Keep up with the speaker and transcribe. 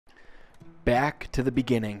Back to the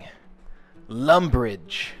beginning.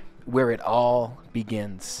 Lumbridge, where it all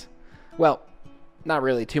begins. Well, not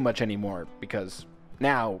really too much anymore, because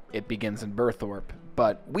now it begins in Berthorpe.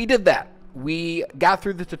 But we did that. We got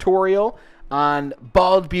through the tutorial on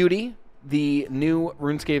Bald Beauty, the new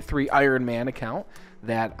RuneScape 3 Ironman account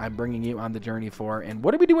that I'm bringing you on the journey for. And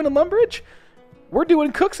what are we doing in Lumbridge? We're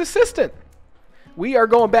doing Cook's Assistant. We are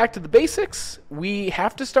going back to the basics. We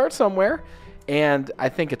have to start somewhere. And I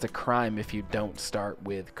think it's a crime if you don't start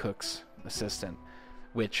with Cook's Assistant,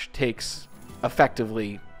 which takes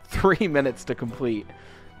effectively 3 minutes to complete.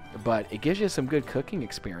 But it gives you some good cooking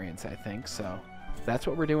experience, I think. So that's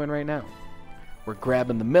what we're doing right now. We're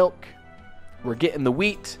grabbing the milk. We're getting the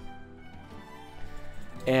wheat.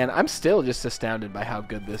 And I'm still just astounded by how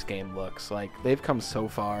good this game looks. Like, they've come so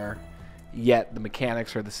far, yet the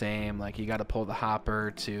mechanics are the same. Like, you got to pull the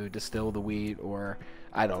hopper to distill the wheat, or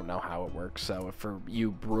I don't know how it works. So for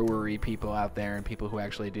you brewery people out there and people who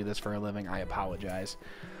actually do this for a living, I apologize.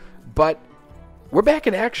 But we're back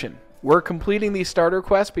in action. We're completing these starter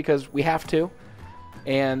quests because we have to,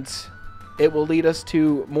 and it will lead us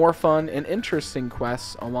to more fun and interesting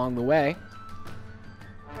quests along the way.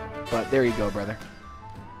 But there you go, brother.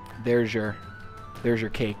 There's your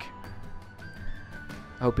cake.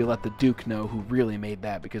 I hope you let the Duke know who really made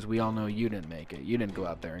that, because we all know you didn't make it. You didn't go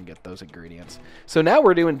out there and get those ingredients. So now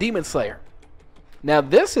we're doing Demon Slayer. Now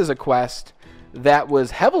this is a quest that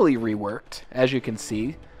was heavily reworked, as you can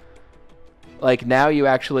see. Like, now you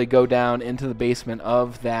actually go down into the basement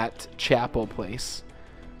of that chapel place,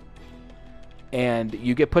 and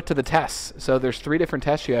you get put to the tests. So there's 3 different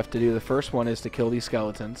tests you have to do. The first one is to kill these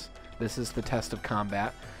skeletons. This is the test of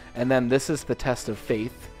combat. And then this is the test of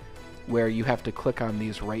faith, where you have to click on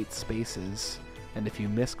these right spaces, and if you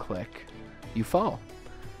misclick, you fall.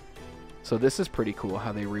 So this is pretty cool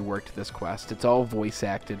how they reworked this quest. It's all voice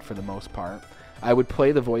acted for the most part. I would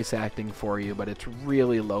play the voice acting for you, but it's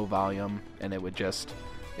really low volume, and it would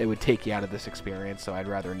take you out of this experience, so I'd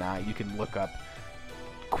rather not. You can look up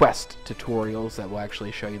quest tutorials that will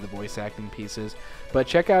actually show you the voice acting pieces. But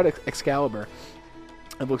check out Excalibur.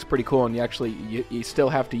 It looks pretty cool, and you still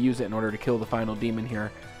have to use it in order to kill the final demon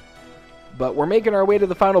here. But we're making our way to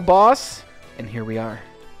the final boss, and here we are.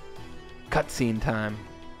 Cutscene time.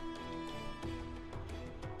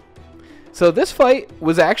 So this fight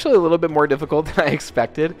was actually a little bit more difficult than I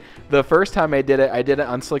expected. The first time I did it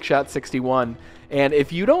on Slickshot 61, and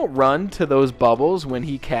if you don't run to those bubbles when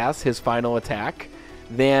he casts his final attack,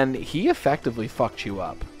 then he effectively fucked you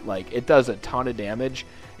up. Like, it does a ton of damage.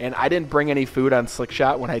 And I didn't bring any food on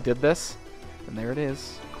Slickshot when I did this. And there it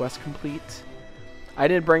is. Quest complete. I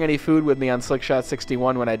didn't bring any food with me on Slickshot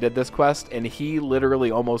 61 when I did this quest, and he literally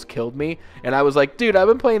almost killed me. And I was like, dude, I've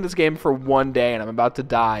been playing this game for 1 day, and I'm about to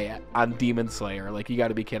die on Demon Slayer. Like, you got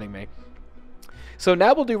to be kidding me. So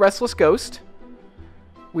now we'll do Restless Ghost.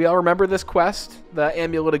 We all remember this quest, the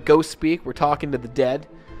Amulet of Ghost Speak. We're talking to the dead.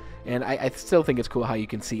 And I still think it's cool how you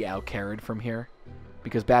can see Al-Kharid from here.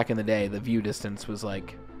 Because back in the day, the view distance was,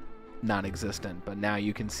 like, non-existent, but now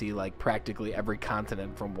you can see like practically every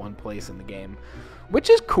continent from one place in the game, which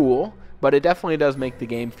is cool, but it definitely does make the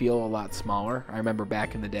game feel a lot smaller. I remember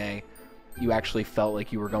back in the day, you actually felt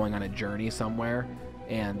like you were going on a journey somewhere,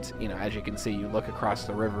 and you know, as you can see, you look across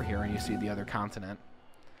the river here and you see the other continent.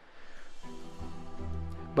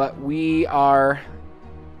 But we are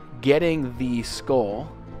getting the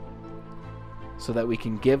skull so that we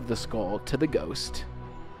can give the skull to the ghost,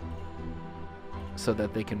 so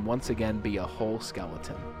that they can once again be a whole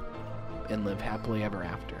skeleton and live happily ever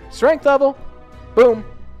after. Strength level! Boom!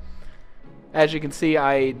 As you can see,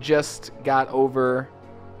 I just got over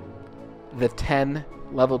the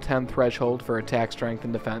level 10 threshold for attack, strength,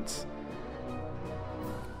 and defense.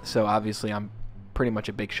 So obviously I'm pretty much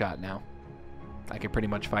a big shot now. I can pretty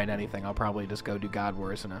much fight anything. I'll probably just go do God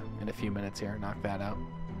Wars in a few minutes here and knock that out.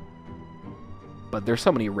 But there's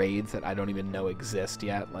so many raids that I don't even know exist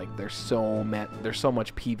yet. Like, there's so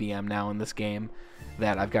much PVM now in this game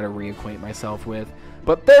that I've got to reacquaint myself with.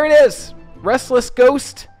 But there it is! Restless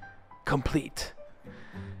Ghost complete.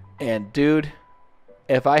 And dude,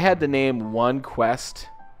 if I had to name one quest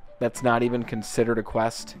that's not even considered a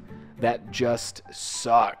quest that just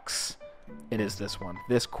sucks, it is this one.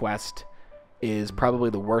 This quest is probably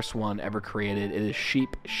the worst one ever created. It is Sheep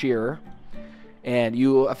Shearer. And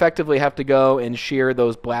you effectively have to go and shear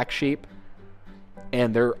those black sheep.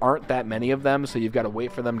 And there aren't that many of them, so you've got to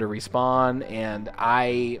wait for them to respawn. And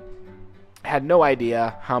I had no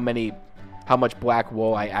idea how much black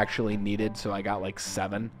wool I actually needed, so I got like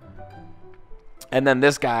 7. And then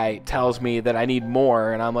this guy tells me that I need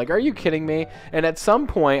more, and I'm like, are you kidding me? And at some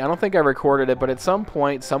point, I don't think I recorded it, but at some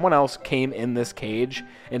point, someone else came in this cage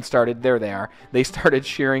and started, there they are, they started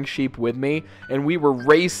shearing sheep with me, and we were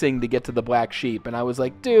racing to get to the black sheep, and I was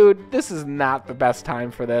like, dude, this is not the best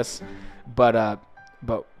time for this, but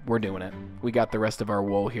we're doing it. We got the rest of our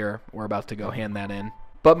wool here. We're about to go hand that in.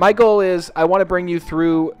 But my goal is I want to bring you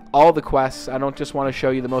through all the quests. I don't just want to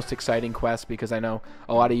show you the most exciting quests, because I know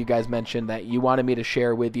a lot of you guys mentioned that you wanted me to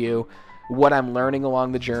share with you what I'm learning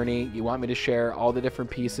along the journey. You want me to share all the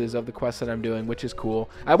different pieces of the quests that I'm doing, which is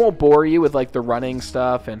cool. I won't bore you with like the running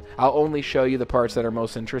stuff, and I'll only show you the parts that are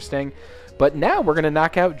most interesting. But now we're going to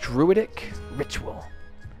knock out Druidic Ritual.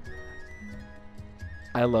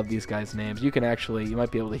 I love these guys' names. You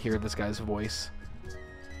might be able to hear this guy's voice.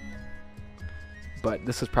 But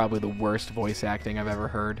this is probably the worst voice acting I've ever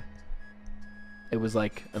heard. It was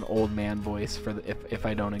like an old man voice. If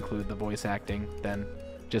I don't include the voice acting, then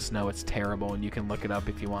just know it's terrible, and you can look it up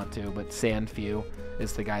if you want to. But Sandfew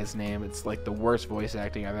is the guy's name. It's like the worst voice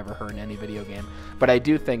acting I've ever heard in any video game. But I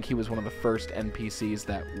do think he was one of the first NPCs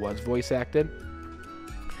that was voice acted.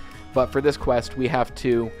 But for this quest, we have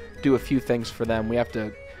to do a few things for them. We have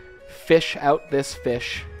to fish out this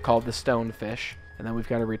fish called the stonefish. And then we've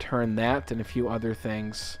got to return that and a few other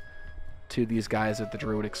things to these guys at the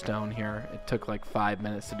Druidic Stone here. It took like 5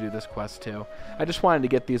 minutes to do this quest too. I just wanted to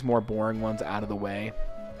get these more boring ones out of the way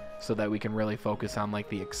so that we can really focus on like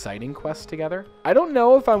the exciting quests together. I don't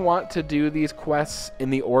know if I want to do these quests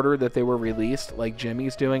in the order that they were released, like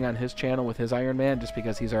Jimmy's doing on his channel with his Iron Man, just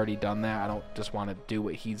because he's already done that. I don't just want to do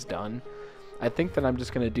what he's done. I think that I'm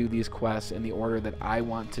just going to do these quests in the order that I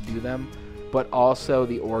want to do them, but also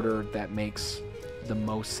the order that makes the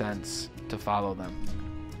most sense to follow them.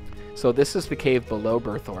 So this is the cave below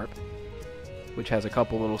Burthorpe, which has a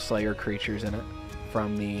couple little Slayer creatures in it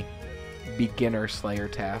from the beginner Slayer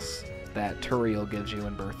tasks that Turiel gives you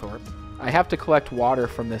in Burthorpe. I have to collect water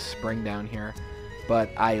from this spring down here, but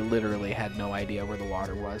I literally had no idea where the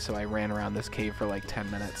water was, so I ran around this cave for like 10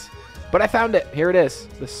 minutes. But I found it! Here it is!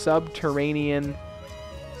 The subterranean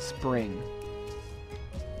spring.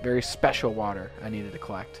 Very special water I needed to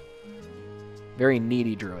collect. Very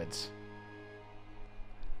needy druids.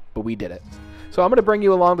 But we did it. So I'm going to bring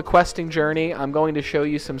you along the questing journey. I'm going to show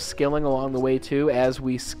you some skilling along the way too, as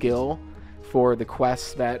we skill for the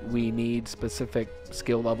quests that we need specific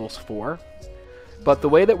skill levels for. But the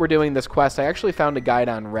way that we're doing this quest, I actually found a guide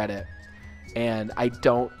on Reddit, and I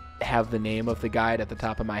don't have the name of the guide at the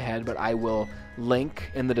top of my head, but I will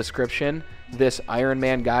link in the description this Iron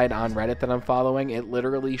Man guide on Reddit that I'm following. It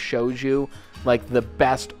literally shows you like the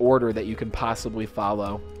best order that you can possibly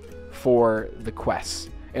follow for the quests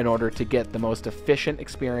in order to get the most efficient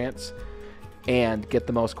experience and get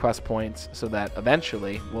the most quest points, so that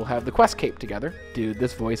eventually we'll have the quest cape together. Dude,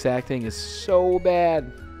 this voice acting is so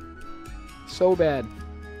bad. So bad.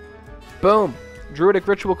 Boom. Druidic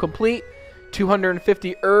Ritual complete.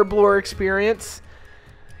 250 herb lore experience.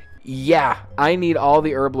 Yeah, I need all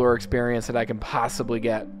the herb lore experience that I can possibly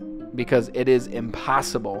get, because it is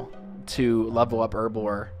impossible to level up herb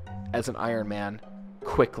lore as an Iron Man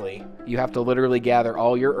quickly. You have to literally gather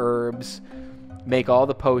all your herbs, make all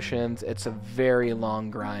the potions. It's a very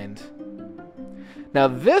long grind. Now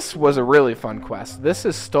this was a really fun quest. This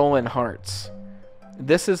is Stolen Hearts.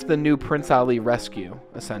 This is the new Prince Ali rescue,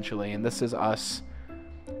 essentially, and this is us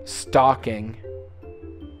stalking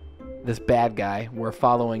this bad guy. We're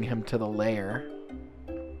following him to the lair.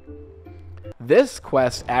 This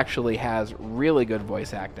quest actually has really good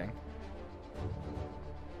voice acting.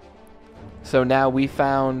 So now we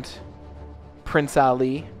found Prince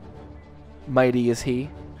Ali, mighty is he,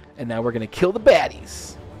 and now we're gonna kill the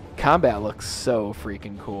baddies. Combat looks so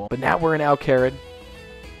freaking cool. But now we're in Al-Kharid.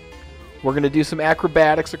 We're gonna do some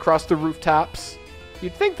acrobatics across the rooftops.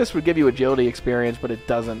 You'd think this would give you agility experience, but it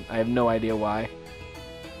doesn't. I have no idea why.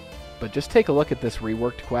 But just take a look at this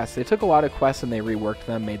reworked quest. They took a lot of quests and they reworked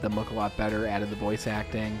them, made them look a lot better, added the voice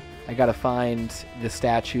acting. I gotta find the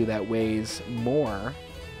statue that weighs more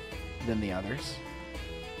than the others.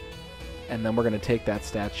 And then we're gonna take that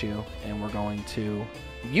statue and we're going to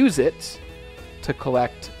use it to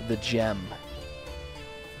collect the gem.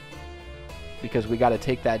 Because we gotta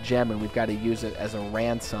take that gem and we've gotta use it as a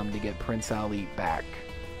ransom to get Prince Ali back.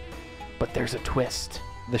 But there's a twist.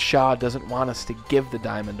 The Shah doesn't want us to give the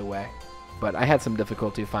diamond away. But I had some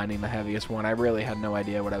difficulty finding the heaviest one. I really had no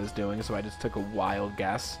idea what I was doing, so I just took a wild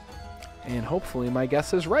guess. And hopefully my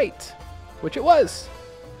guess is right, which it was.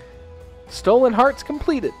 Stolen Hearts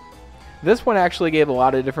completed. This one actually gave a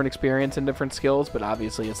lot of different experience and different skills, but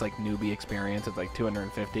obviously it's like newbie experience. It's like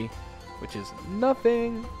 250, which is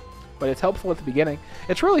nothing. but it's helpful at the beginning.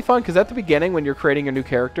 It's really fun because at the beginning when you're creating a new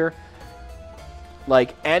character,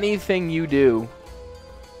 like anything you do,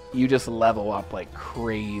 you just level up like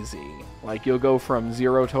crazy. Like you'll go from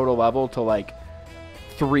 0 total level to like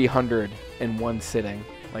 300 in one sitting,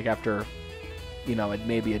 like after, you know,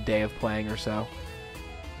 maybe a day of playing or so.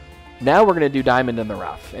 Now we're going to do Diamond in the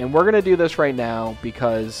Rough, and we're going to do this right now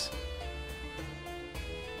because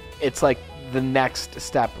it's like the next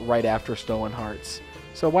step right after Stolen Hearts.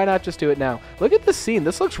 So why not just do it now? Look at the scene.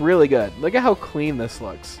 This looks really good. Look at how clean this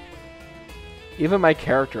looks. Even my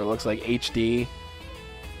character looks like HD.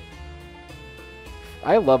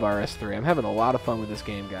 I love RS3. I'm having a lot of fun with this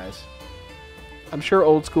game, guys. I'm sure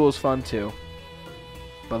old school is fun too.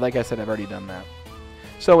 But like I said, I've already done that.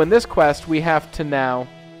 So in this quest, we have to now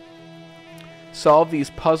solve these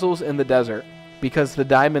puzzles in the desert because the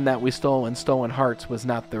diamond that we stole in Stolen Hearts was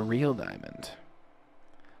not the real diamond.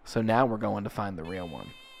 So now we're going to find the real one.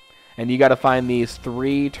 And you got to find these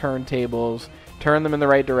 3 turntables, turn them in the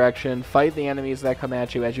right direction, fight the enemies that come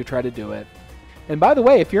at you as you try to do it. And by the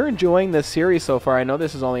way, if you're enjoying this series so far, I know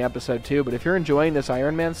this is only episode 2, but if you're enjoying this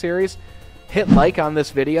Iron Man series, hit like on this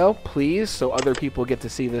video, please, so other people get to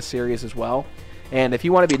see this series as well. And if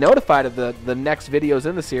you want to be notified of the next videos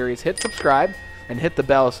in the series, hit subscribe and hit the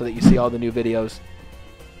bell so that you see all the new videos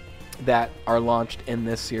that are launched in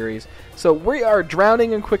this series. So we are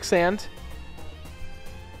drowning in quicksand.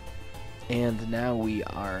 And now we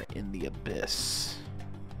are in the abyss.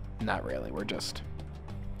 Not really, we're just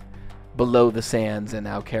below the sands in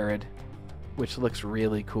Al-Kharid, which looks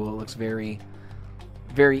really cool. It looks very,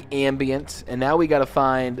 very ambient. And now we got to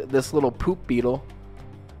find this little poop beetle.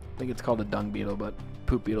 I think it's called a dung beetle, but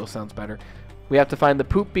poop beetle sounds better. We have to find the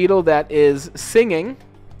poop beetle that is singing,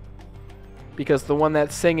 because the one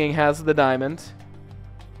that's singing has the diamond.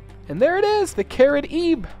 And there it is, the Kharid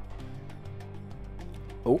Ebe.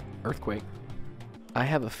 Oh, earthquake. I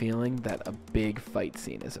have a feeling that a big fight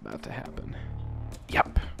scene is about to happen.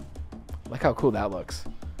 Yep. Look how cool that looks.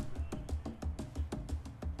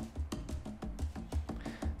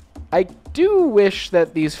 I do wish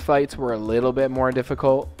that these fights were a little bit more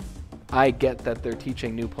difficult. I get that they're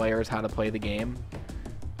teaching new players how to play the game,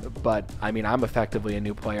 but I mean, I'm effectively a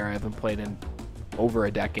new player. I haven't played in over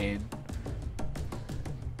a decade,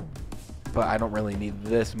 but I don't really need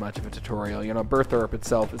this much of a tutorial. You know, Berthorpe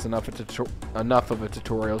itself is enough of a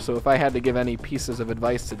tutorial, so if I had to give any pieces of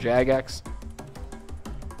advice to Jagex,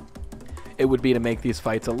 it would be to make these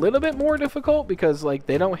fights a little bit more difficult, because like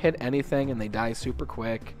they don't hit anything and they die super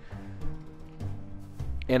quick.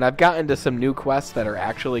 And I've gotten to some new quests that are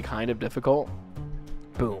actually kind of difficult.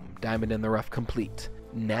 Boom, Diamond in the Rough complete.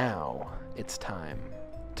 Now it's time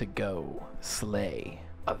to go slay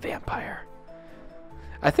a vampire.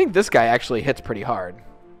 I think this guy actually hits pretty hard.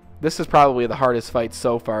 This is probably the hardest fight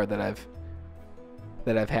so far that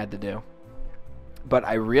I've had to do. But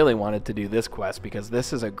I really wanted to do this quest because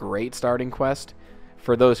this is a great starting quest.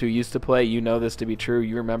 For those who used to play, you know this to be true.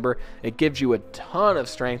 You remember, it gives you a ton of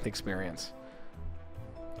strength experience,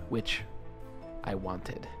 which I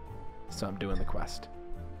wanted. So I'm doing the quest.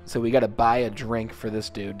 So we got to buy a drink for this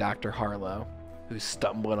dude, Dr. Harlow, who's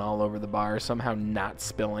stumbling all over the bar, somehow not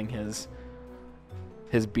spilling his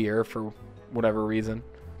beer for whatever reason.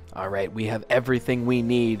 All right, we have everything we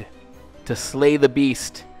need to slay the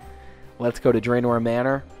beast. Let's go to Draenor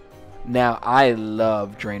Manor. Now, I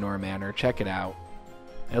love Draenor Manor. Check it out.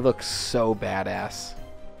 It looks so badass.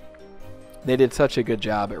 They did such a good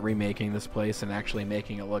job at remaking this place and actually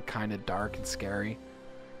making it look kind of dark and scary.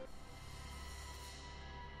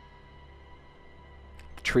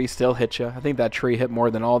 The tree still hit you. I think that tree hit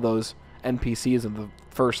more than all those NPCs in the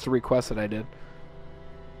first 3 quests that I did.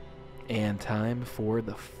 And time for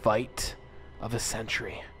the fight of a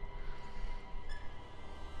century.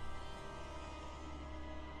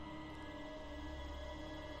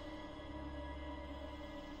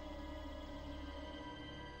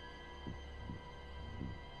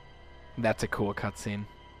 That's a cool cutscene.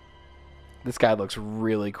 This guy looks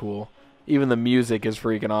really cool. Even the music is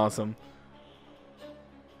freaking awesome.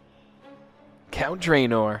 Count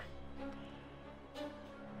Draenor.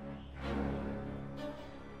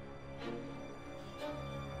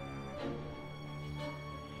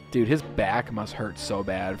 Dude, his back must hurt so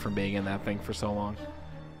bad from being in that thing for so long.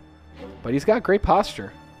 But he's got great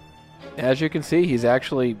posture. As you can see, he's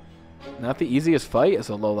actually not the easiest fight as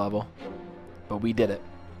a low level. But we did it.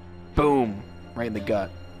 Boom! Right in the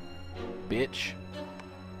gut. Bitch.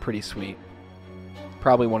 Pretty sweet.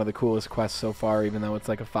 Probably one of the coolest quests so far, even though it's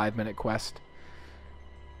like a 5-minute quest.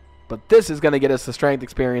 But this is going to get us the strength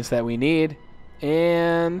experience that we need.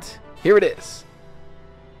 And here it is.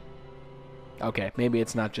 Okay, maybe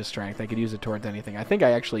it's not just strength. I could use it towards anything. I think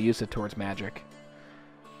I actually used it towards magic.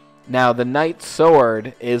 Now, the Knight's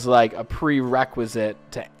Sword is like a prerequisite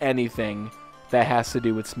to anything that has to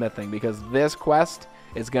do with smithing, because this quest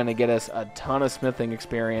is going to get us a ton of smithing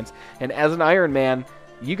experience. And as an Iron Man,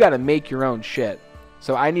 you got to make your own shit.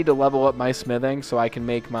 So I need to level up my smithing so I can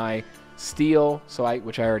make my steel,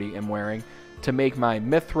 which I already am wearing, to make my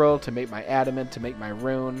mithril, to make my adamant, to make my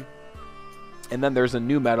rune. And then there's a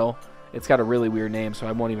new metal. It's got a really weird name, so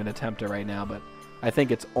I won't even attempt it right now, but I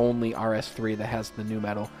think it's only RS3 that has the new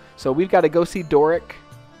metal. So we've got to go see Doric.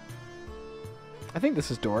 I think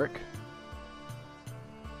this is Doric.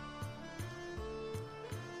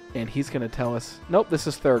 And he's going to tell us... Nope, this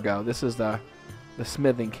is Thurgo. This is the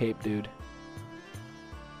smithing cape dude.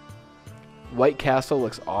 White Castle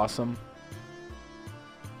looks awesome.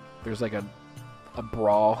 There's like a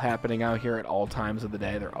brawl happening out here at all times of the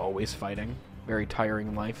day. They're always fighting. Very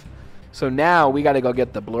tiring life. So now we got to go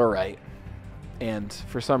get the Blurite. And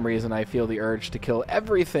for some reason I feel the urge to kill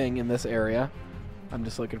everything in this area. I'm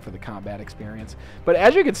just looking for the combat experience. But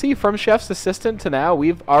as you can see, from Chef's Assistant to now,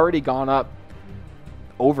 we've already gone up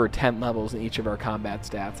over 10 levels in each of our combat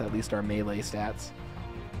stats, at least our melee stats.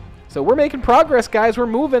 So we're making progress, guys. We're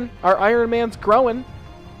moving. Our Iron Man's growing.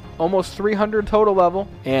 Almost 300 total level.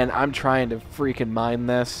 And I'm trying to freaking mine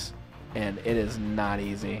this, and it is not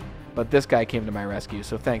easy. But this guy came to my rescue,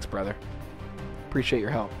 so thanks, brother. Appreciate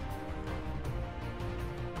your help.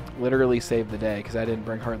 Literally saved the day, because I didn't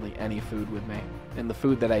bring hardly any food with me. And the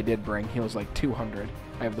food that I did bring, he was like 200.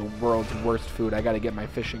 I have the world's worst food. I got to get my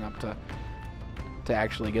fishing up to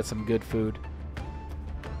actually get some good food.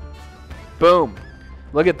 Boom.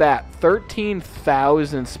 Look at that.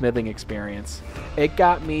 13,000 smithing experience. It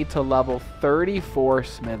got me to level 34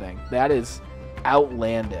 smithing. That is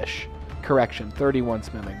outlandish. Correction, 31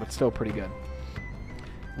 smithing, but still pretty good.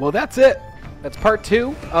 Well, that's it. That's part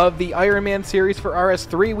 2 of the Iron Man series for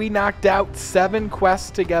RS3. We knocked out 7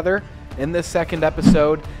 quests together in this second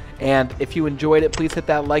episode. And if you enjoyed it, please hit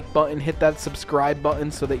that like button, hit that subscribe button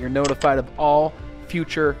so that you're notified of all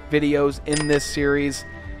future videos in this series.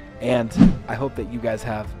 And I hope that you guys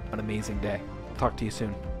have an amazing day. I'll talk to you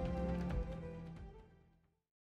soon.